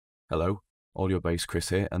Hello, All Your Base Chris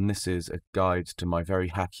here, and this is a guide to my very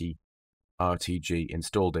hacky RTG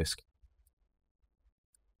install disk.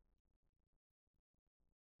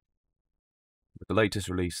 With the latest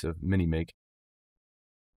release of minimig,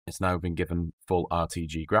 it's now been given full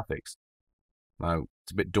RTG graphics. Now,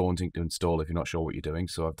 it's a bit daunting to install if you're not sure what you're doing,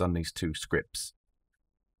 so I've done these two scripts.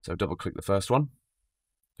 So double click the first one,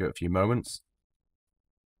 give it a few moments.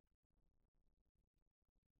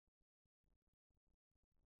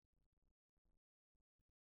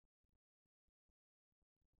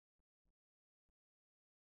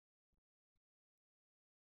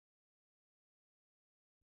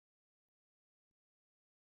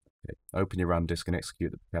 Okay. Open your RAM disk and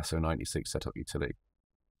execute the Picasso 96 setup utility.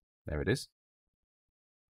 There it is.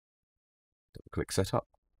 Double click setup.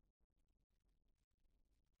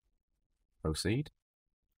 Proceed.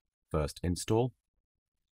 First install.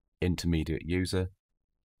 Intermediate user.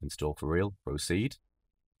 Install for real. Proceed.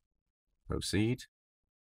 Proceed.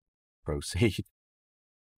 Proceed.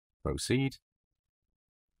 Proceed.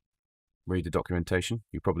 Read the documentation.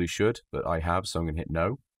 You probably should, but I have, so I'm going to hit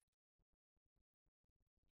no.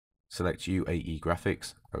 Select UAE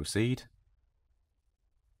graphics. Proceed.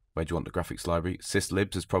 Where do you want the graphics library?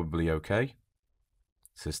 syslibs is probably okay.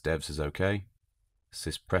 Sysdevs is okay.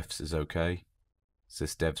 Sysprefs is okay.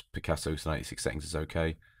 Sysdevs Picasso 96 settings is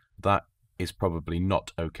okay. That is probably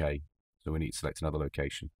not okay, so we need to select another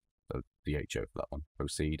location. So DHO for that one.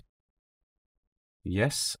 Proceed.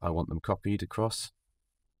 Yes, I want them copied across.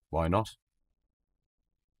 Why not?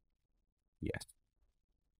 Yes.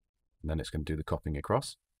 And then it's going to do the copying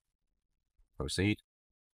across. Proceed.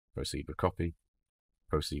 Proceed with copy.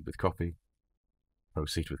 Proceed with copy.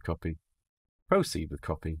 Proceed with copy. Proceed with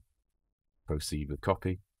copy. Proceed with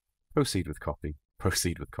copy. Proceed with copy.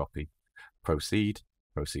 Proceed with copy. Proceed.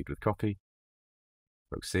 Proceed with copy.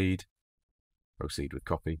 Proceed. Proceed with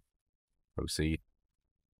copy. Proceed.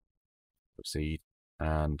 Proceed.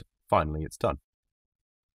 And finally it's done.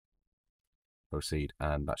 Proceed,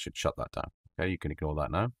 and that should shut that down. Okay, you can ignore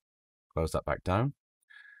that now. Close that back down.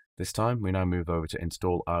 This time we now move over to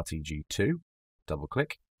install RTG2. Double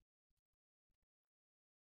click.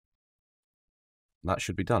 That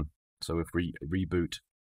should be done. So if we reboot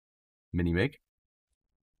minimig,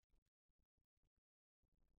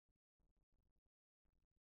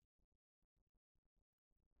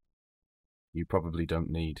 you probably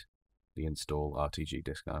don't need the install RTG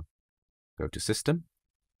disk now. Go to System,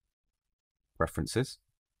 Preferences,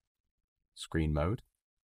 Screen Mode,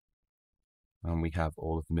 and we have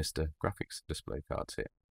all of the Mr. Graphics display cards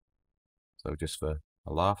here. So just for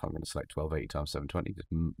a laugh, I'm going to select 1280 x 720, just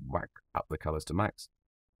whack up the colors to max,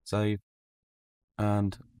 save,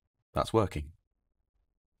 and that's working.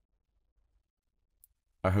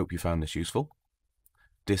 I hope you found this useful.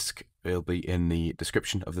 Disk will be in the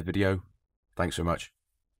description of the video. Thanks very much.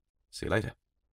 See you later.